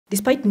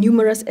Despite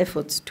numerous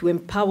efforts to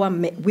empower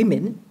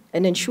women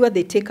and ensure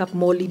they take up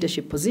more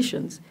leadership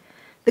positions,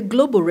 the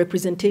global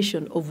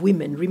representation of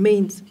women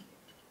remains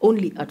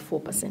only at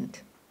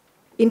 4%.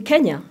 In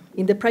Kenya,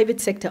 in the private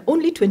sector,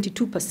 only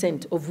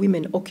 22% of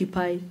women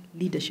occupy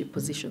leadership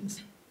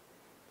positions.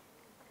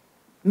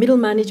 Middle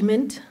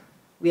management,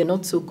 we are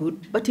not so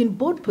good, but in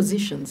board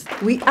positions,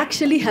 we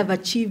actually have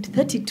achieved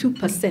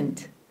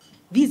 32%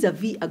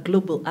 vis-a-vis a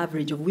global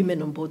average of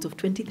women on boards of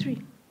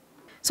 23.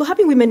 So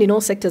having women in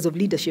all sectors of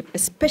leadership,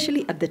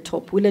 especially at the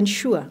top, will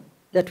ensure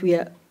that we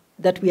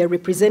are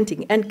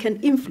representing and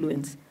can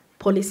influence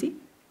policy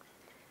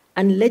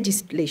and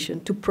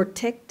legislation to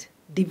protect,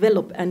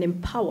 develop, and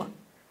empower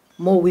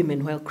more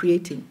women while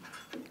creating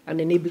an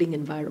enabling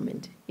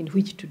environment in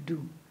which to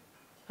do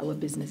our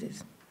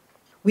businesses.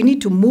 We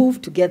need to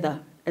move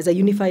together as a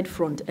unified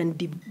front and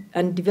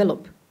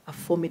develop a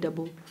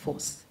formidable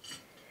force.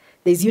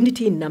 There's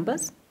unity in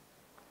numbers,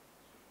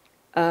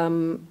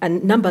 and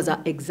numbers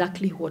are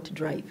exactly what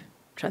drive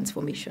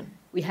transformation.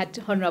 We had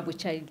Honorable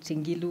Charity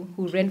Tingilu,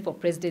 who ran for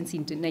presidency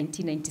in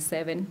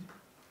 1997,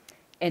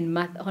 and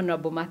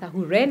Honorable Martha,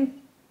 who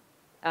ran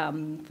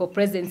for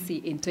presidency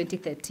in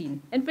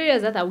 2013, and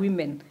various other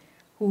women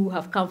who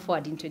have come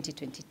forward in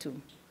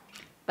 2022.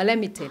 But let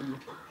me tell you,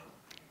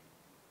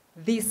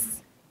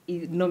 this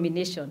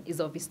nomination is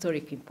of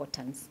historic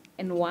importance.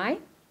 And why?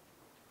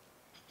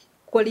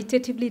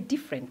 Qualitatively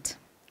different.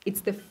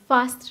 It's the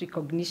first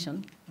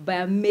recognition by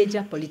a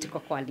major political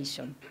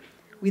coalition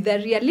with a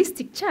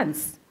realistic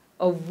chance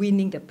of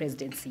winning the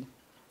presidency.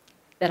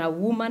 That a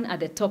woman at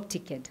the top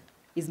ticket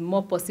is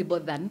more possible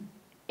than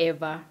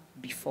ever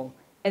before.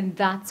 And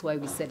that's why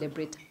we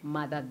celebrate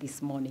Mother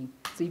this morning.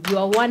 So if you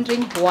are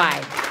wondering why,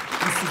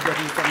 this is the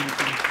reason we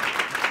do.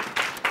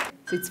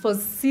 So it's for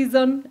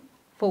season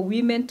for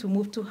women to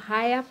move to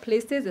higher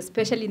places,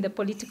 especially in the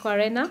political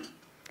arena.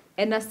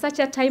 And at such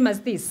a time as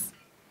this,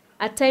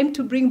 a time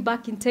to bring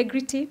back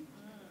integrity,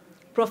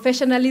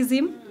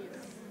 professionalism,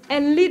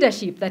 and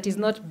leadership that is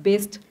not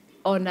based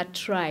on a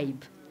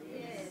tribe.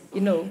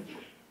 You know,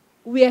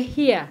 we are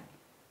here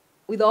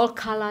with all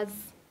colors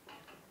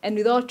and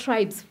with all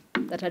tribes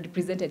that are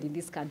represented in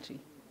this country,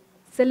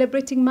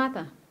 celebrating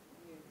Mother,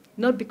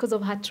 not because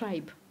of her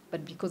tribe,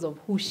 but because of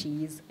who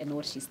she is and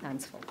what she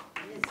stands for.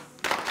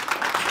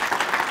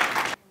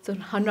 So,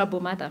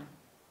 Honorable Mother,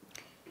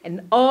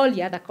 and all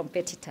the other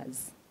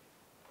competitors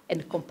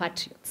and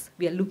compatriots,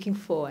 we are looking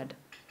forward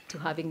to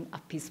having a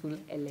peaceful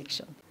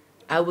election.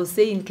 I will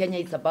say in Kenya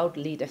it's about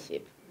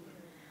leadership.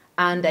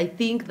 And I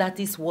think that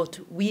is what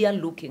we are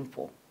looking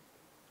for.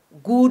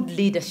 Good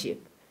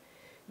leadership.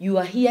 You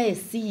are here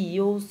as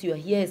CEOs, you are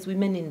here as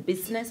women in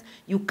business,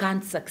 you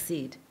can't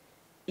succeed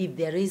if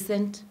there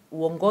isn't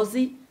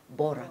uongozi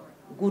bora,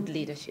 good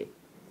leadership.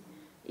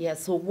 Yeah,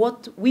 so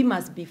what we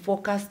must be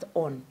focused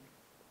on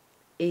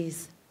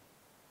is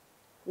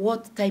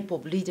what type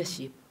of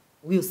leadership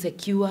will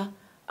secure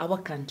our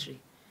country,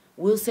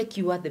 will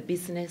secure the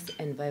business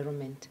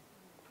environment.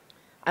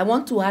 I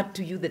want to add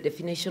to you the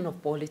definition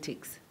of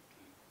politics.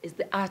 It's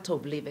the art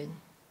of living.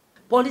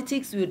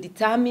 Politics will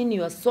determine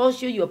your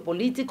social, your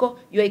political,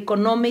 your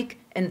economic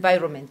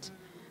environment.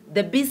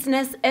 The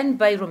business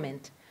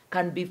environment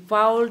can be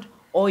fouled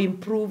or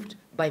improved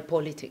by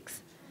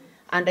politics.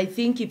 And I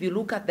think if you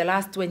look at the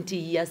last 20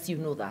 years, you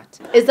know that.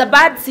 It's a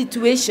bad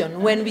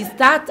situation when we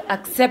start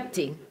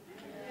accepting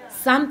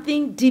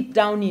something deep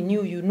down in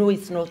you, you know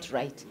it's not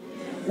right.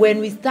 When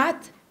we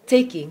start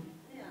taking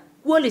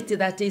quality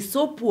that is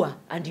so poor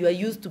and you are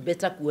used to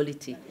better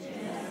quality.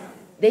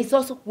 There is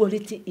also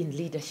quality in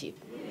leadership.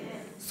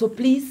 So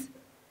please,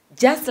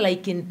 just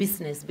like in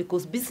business,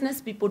 because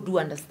business people do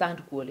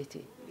understand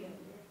quality,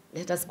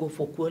 let us go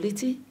for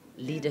quality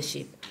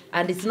leadership.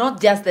 And it's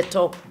not just the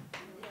top.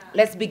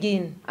 Let's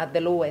begin at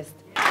the lowest.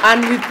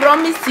 And we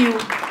promise you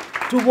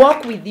to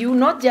work with you,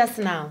 not just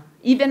now,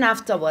 even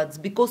afterwards,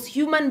 because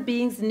human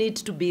beings need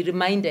to be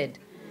reminded.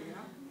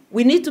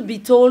 We need to be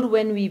told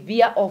when we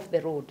veer off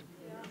the road.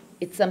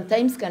 It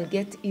sometimes can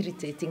get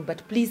irritating,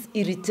 but please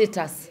irritate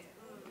us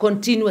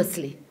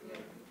continuously.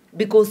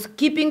 Because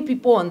keeping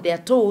people on their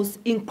toes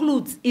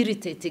includes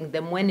irritating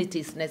them when it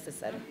is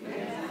necessary.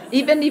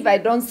 Even if I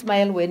don't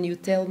smile when you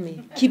tell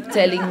me, keep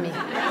telling me.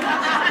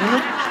 You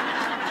know?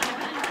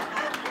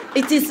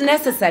 It is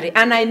necessary.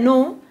 And I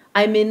know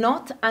I may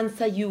not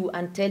answer you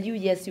and tell you,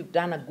 yes, you've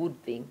done a good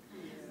thing.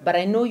 But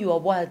I know your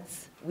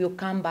words will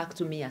come back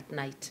to me at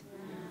night.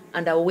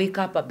 And I'll wake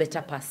up a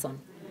better person.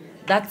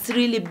 That's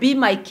really be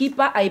my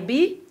keeper, I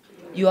be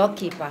your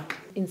keeper.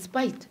 In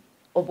spite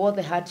of all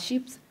the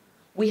hardships,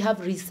 we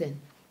have risen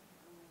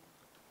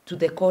to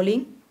the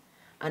calling,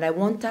 and I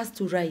want us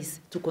to rise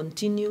to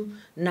continue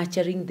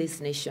nurturing this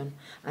nation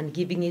and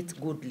giving it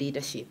good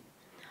leadership.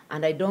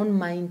 And I don't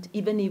mind,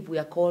 even if we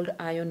are called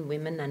iron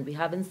women and we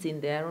haven't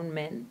seen the iron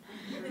men,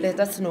 let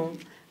us know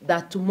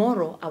that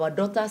tomorrow our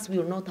daughters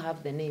will not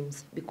have the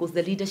names because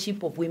the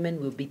leadership of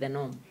women will be the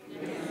norm.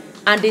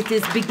 And it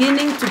is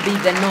beginning to be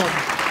the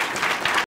norm.